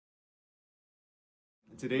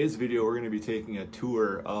Today's video, we're going to be taking a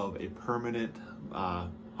tour of a permanent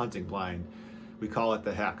hunting blind. We call it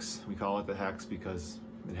the Hex. We call it the Hex because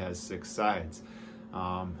it has 6 sides.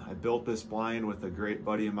 I built this blind with a great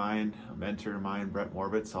buddy of mine, a mentor of mine,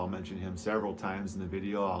 Moravitz. I'll mention him several times in the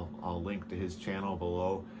video. I'll link to his channel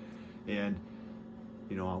below. And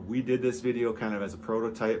you know, we did this video kind of as a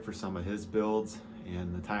prototype for some of his builds,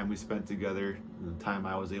 and the time we spent together, and the time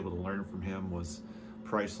I was able to learn from him was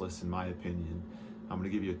priceless in my opinion. I'm going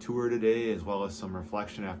to give you a tour today, as well as some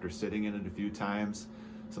reflection after sitting in it a few times,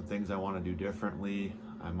 some things I want to do differently.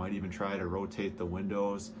 I might even try to rotate the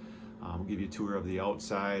windows. I'll give you a tour of the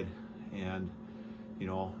outside, and you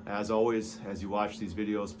know, as always, as you watch these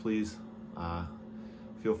videos, please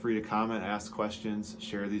feel free to comment, ask questions,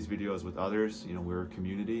 share these videos with others. You know, we're a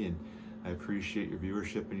community, and I appreciate your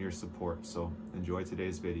viewership and your support. So enjoy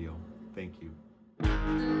today's video. Thank you.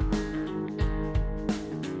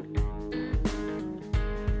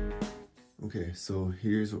 Okay, so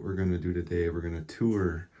here's what we're going to do today. We're going to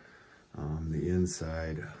tour the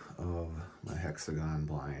inside of my Hexagon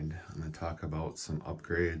blind. I'm going to talk about some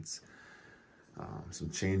upgrades, some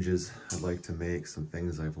changes I'd like to make, some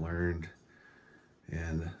things I've learned.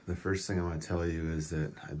 And the first thing I want to tell you is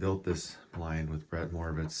that I built this blind with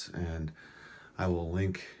Moravitz, and I will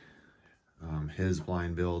link his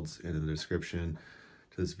blind builds in the description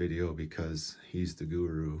to this video because he's the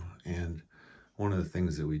guru. And one of the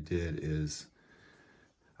things that we did is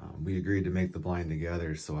we agreed to make the blind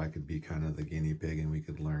together so I could be kind of the guinea pig and we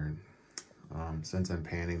could learn. Since I'm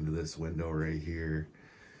panning to this window right here,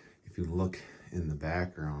 if you look in the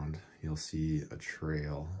background, you'll see a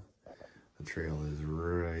trail. The trail is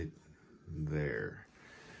right there.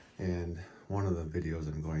 And one of the videos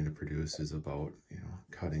I'm going to produce is about, you know,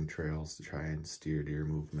 cutting trails to try and steer deer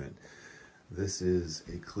movement. This is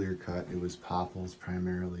a clear cut. It was popples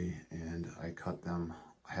primarily, and I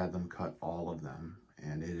had them cut all of them,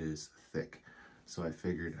 and it is thick. So I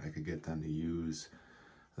figured I could get them to use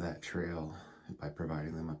that trail by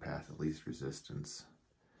providing them a path of least resistance.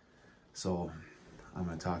 So I'm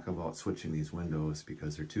going to talk about switching these windows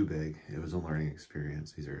because they're too big. It was a learning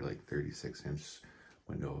experience. These are like 36-inch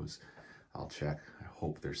windows. I'll check. I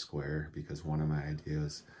hope they're square, because one of my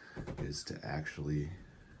ideas is to actually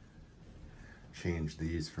change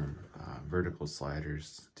these from vertical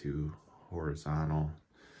sliders to horizontal,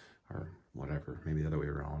 or whatever, maybe the other way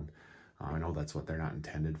around. I know that's what they're not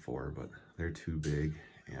intended for, but they're too big,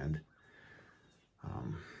 and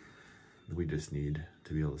we just need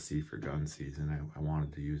to be able to see for gun season. I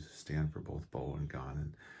wanted to use a stand for both bow and gun,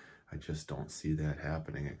 and I just don't see that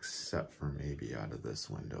happening except for maybe out of this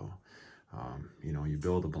window. You know, you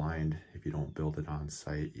build a blind, if you don't build it on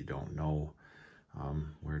site, you don't know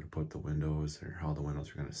where to put the windows or how the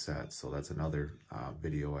windows are going to set. So that's another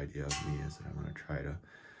video idea of me, is that I'm going to try to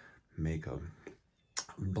make a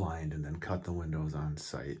blind and then cut the windows on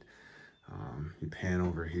site. You pan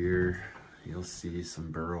over here, you'll see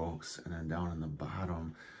some bur oaks, and then down in the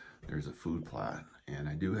bottom there's a food plot, and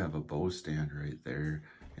I do have a bow stand right there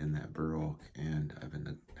in that bur oak, and I've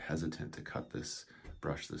been hesitant to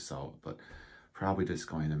brush this out, but probably just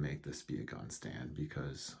going to make this be a gun stand,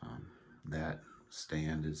 because that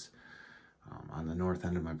stand is on the north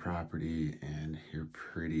end of my property and you're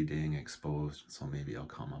pretty dang exposed, so maybe I'll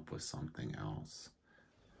come up with something else.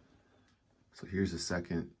 So here's a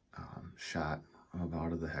second shot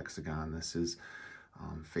out of the Hexagon. This is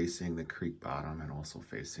facing the creek bottom and also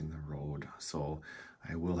facing the road. So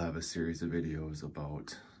I will have a series of videos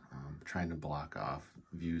about trying to block off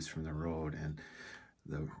views from the road, and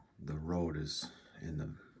the road is in the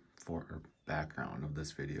background of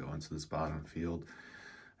this video. And so this bottom field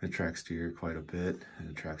attracts deer quite a bit. It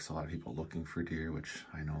attracts a lot of people looking for deer, which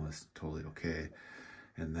I know is totally okay.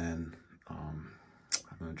 And then I'm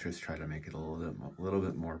going to just try to make it a little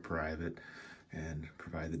bit more private and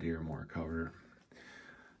provide the deer more cover.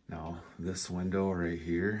 Now this window right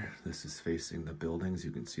here, this is facing the buildings.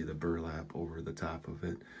 You can see the burlap over the top of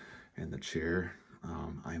it and the chair.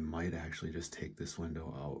 I might actually just take this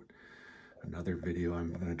window out. Another video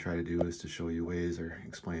I'm going to try to do is to show you ways, or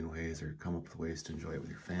explain ways, or come up with ways to enjoy it with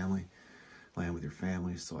your family, land with your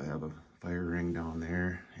family. So I have a fire ring down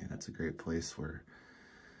there, and that's a great place where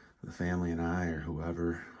the family and I, or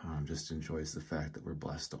whoever, just enjoys the fact that we're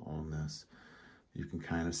blessed to own this. You can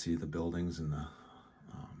kind of see the buildings and the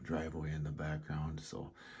driveway in the background. So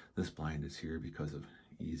this blind is here because of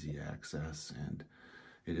easy access, and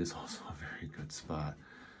it is also a very good spot.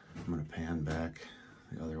 I'm going to pan back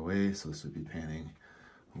the other way, so this would be panning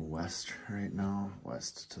west right now,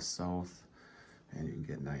 west to south, and you can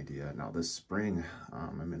get an idea. Now this spring,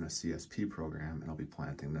 I'm in a CSP program, and I'll be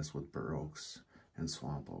planting this with bur oaks and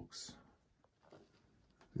swamp oaks.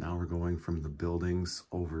 Now we're going from the buildings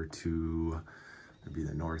over to maybe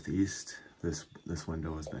the northeast. This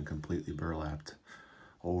window has been completely burlapped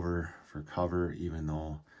over for cover, even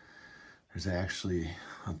though there's actually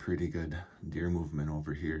a pretty good deer movement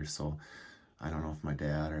over here. So I don't know if my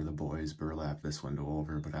dad or the boys burlap this window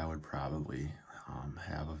over, but I would probably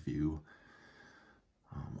have a view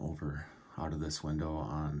over out of this window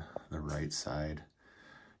on the right side,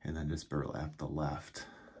 and then just burlap the left.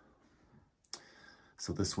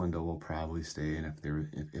 So this window will probably stay, and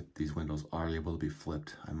if these windows are able to be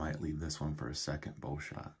flipped, I might leave this one for a second bow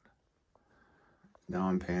shot. Now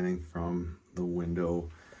I'm panning from the window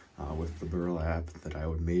with the burlap that I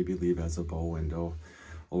would maybe leave as a bow window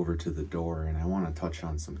over to the door, and I want to touch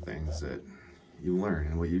on some things that you learn.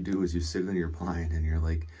 And what you do is you sit in your blind and you're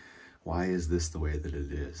like, why is this the way that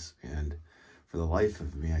it is? And for the life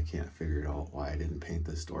of me, I can't figure out why I didn't paint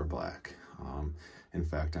this door black. In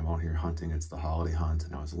fact, I'm out here hunting. It's the holiday hunt,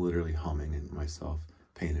 and I was literally humming it myself,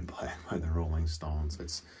 Painted Black by the Rolling Stones.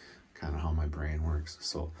 It's kind of how my brain works.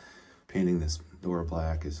 So painting this door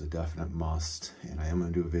black is a definite must, and I am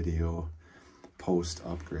going to do a video post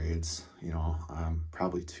upgrades, you know,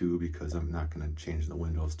 probably 2, because I'm not going to change the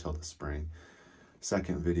windows till the spring.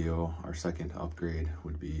 Second video, our second upgrade,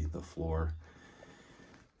 would be the floor.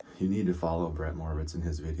 You need to follow Brett Moravitz in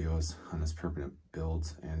his videos on his permanent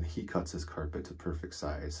builds, and he cuts his carpet to perfect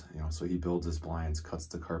size, you know, so he builds his blinds, cuts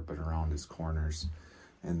the carpet around his corners,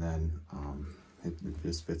 and then it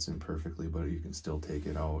just fits in perfectly, but you can still take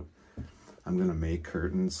it out. I'm gonna make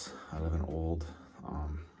curtains out of an old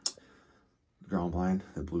ground blind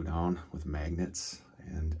that blew down with magnets,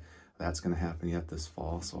 and that's gonna happen yet this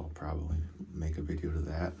fall, so I'll probably make a video to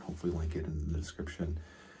that, hopefully link it in the description.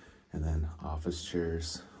 And then office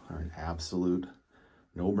chairs are an absolute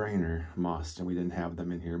no-brainer must, and we didn't have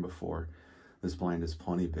them in here before. This blind is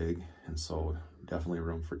plenty big, and so definitely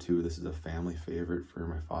room for 2. This is a family favorite for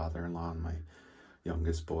my father-in-law and my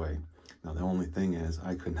youngest boy. Now the only thing is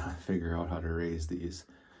I could not figure out how to raise these,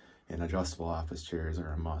 and adjustable office chairs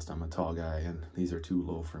are a must. I'm a tall guy and these are too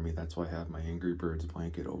low for me. That's why I have my Angry Birds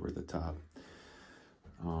blanket over the top.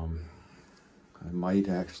 I might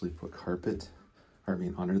actually put carpet, or I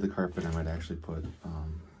mean under the carpet I might actually put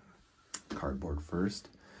cardboard first.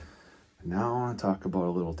 Now I want to talk about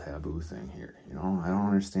a little taboo thing here. You know, I don't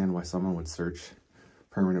understand why someone would search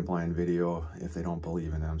permanent blind video if they don't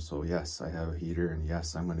believe in them. So yes, I have a heater, and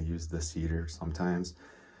yes, I'm going to use this heater sometimes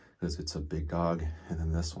because it's a big dog, and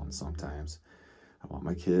then this one sometimes. I want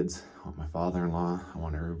my kids, I want my father-in-law, I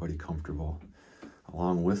want everybody comfortable.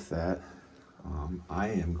 Along with that, I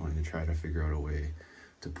am going to try to figure out a way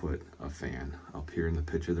to put a fan up here in the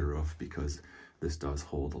pitch of the roof, because this does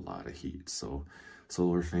hold a lot of heat. So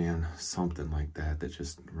solar fan, something like that, that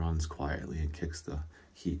just runs quietly and kicks the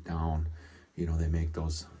heat down. You know, they make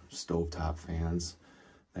those stovetop fans.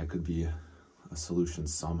 That could be a solution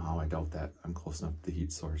somehow. I doubt that I'm close enough to the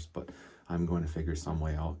heat source, but I'm going to figure some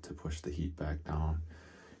way out to push the heat back down.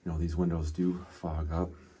 You know, these windows do fog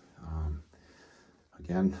up.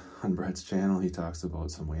 Again, on Brett's channel, he talks about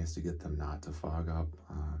some ways to get them not to fog up.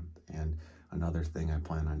 And another thing I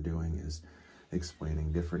plan on doing is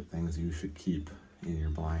explaining different things you should keep in your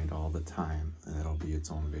blind all the time, and that'll be its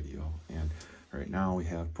own video. And right now we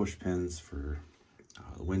have push pins for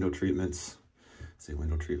the window treatments. Say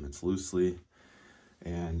window treatments loosely.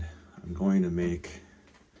 And I'm going to make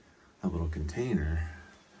a little container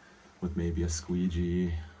with maybe a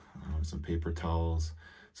squeegee, some paper towels,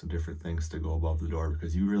 some different things to go above the door,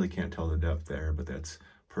 because you really can't tell the depth there, but that's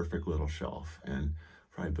perfect little shelf, and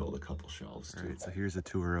probably build a couple shelves too. All right, so here's a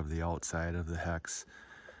tour of the outside of the Hex.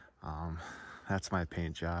 That's my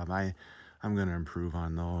paint job. I'm gonna improve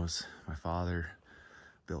on those. My father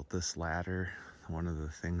built this ladder. One of the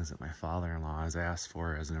things that my father-in-law has asked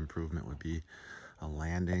for as an improvement would be a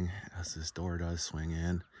landing as this door does swing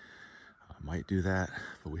in. I might do that,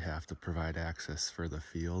 but we have to provide access for the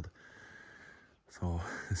field. So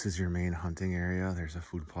this is your main hunting area. There's a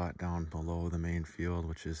food plot down below the main field,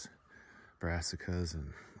 which is brassicas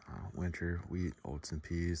and winter wheat, oats and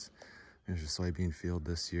peas. There's a soybean field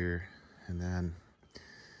this year. And then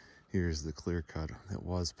here's the clear cut that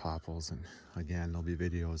was popples. And again, there'll be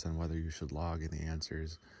videos on whether you should log, and the answer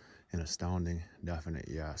is an astounding definite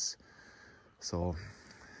yes. So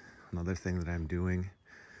another thing that I'm doing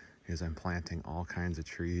is I'm planting all kinds of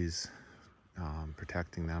trees,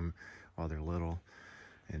 protecting them while they're little,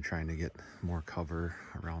 and trying to get more cover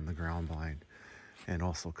around the ground blind, and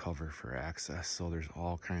also cover for access. So there's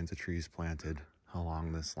all kinds of trees planted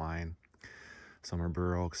along this line. Some are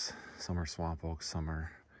bur oaks, some are swamp oaks, some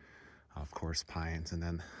are of course pines, and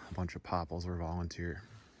then a bunch of popples were volunteer.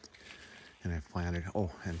 And I've planted,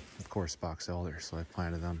 oh, and of course box elder, so I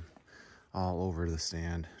planted them all over the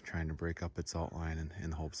stand, trying to break up its outline, and in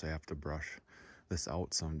the hopes I have to brush this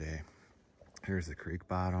out someday. Here's the creek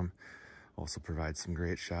bottom. Also provides some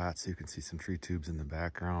great shots. You can see some tree tubes in the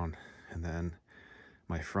background. And then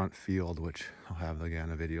my front field, which I'll have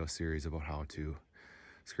again a video series about how to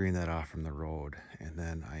screen that off from the road. And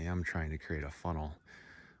then I am trying to create a funnel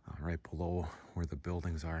right below where the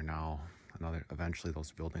buildings are now. Eventually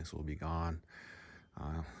those buildings will be gone,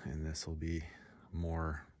 and this will be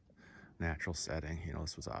more natural setting. You know,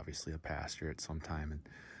 this was obviously a pasture at some time, and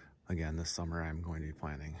again this summer I'm going to be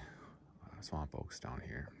planting swamp oaks down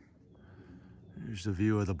here. Here's a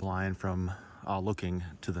view of the blind from looking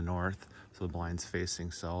to the north. So the blind's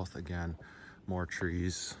facing south. Again, more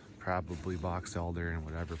trees, probably box elder and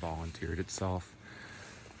whatever volunteered itself.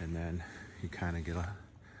 And then you kind of get a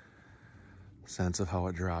sense of how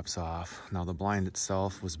it drops off. Now the blind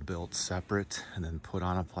itself was built separate and then put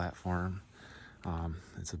on a platform.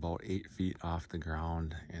 It's about 8 feet off the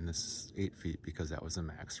ground, and this is 8 feet because that was a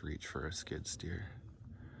max reach for a skid steer.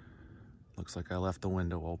 Looks like I left the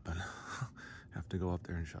window open. Have to go up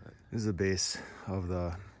there and shut it. This is the base of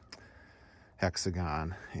the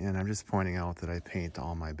Hexagon, and I'm just pointing out that I paint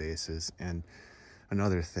all my bases. And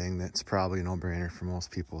another thing that's probably a no-brainer for most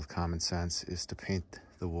people with common sense is to paint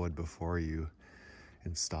the wood before you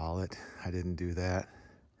install it. I didn't do that.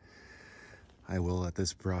 I will let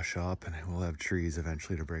this brush up, and I will have trees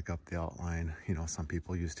eventually to break up the outline. You know, some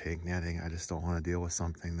people use tank netting. I just don't want to deal with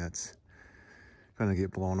something that's gonna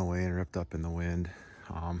get blown away and ripped up in the wind.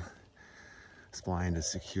 This blind is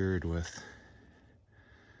secured with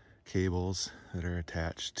cables that are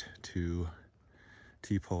attached to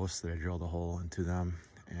T-posts that I drilled a hole into them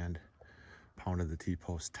and pounded the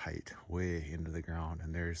T-post tight way into the ground.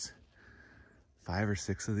 And there's 5 or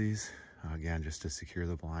 6 of these, again, just to secure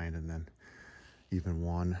the blind, and then even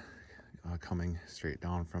one coming straight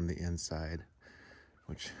down from the inside,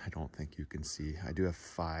 which I don't think you can see. I do have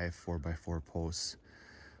 5 4x4 posts,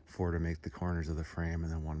 4 to make the corners of the frame,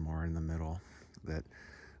 and then 1 more in the middle that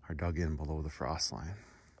are dug in below the frost line.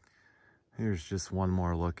 Here's just one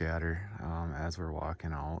more look at her as we're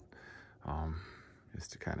walking out,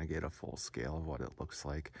 just to kind of get a full scale of what it looks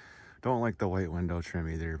like. Don't like the white window trim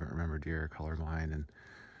either, but remember, deer are colorblind, and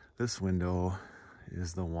this window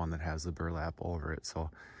is the one that has the burlap over it, so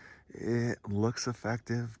it looks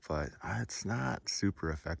effective, but it's not super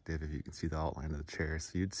effective if you can see the outline of the chair.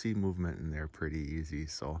 So you'd see movement in there pretty easy,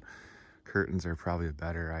 so curtains are probably a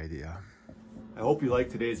better idea. I hope you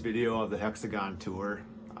liked today's video of the Hexagon tour.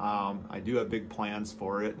 I do have big plans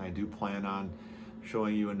for it, and I do plan on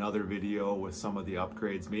showing you another video with some of the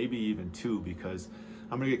upgrades, maybe even 2, because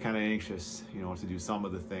I'm gonna get kind of anxious, you know, to do some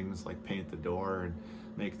of the things like paint the door and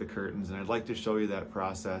make the curtains, and I'd like to show you that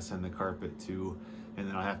process and the carpet too. And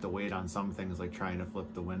then I'll have to wait on some things like trying to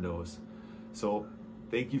flip the windows. So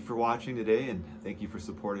thank you for watching today, and thank you for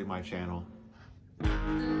supporting my channel.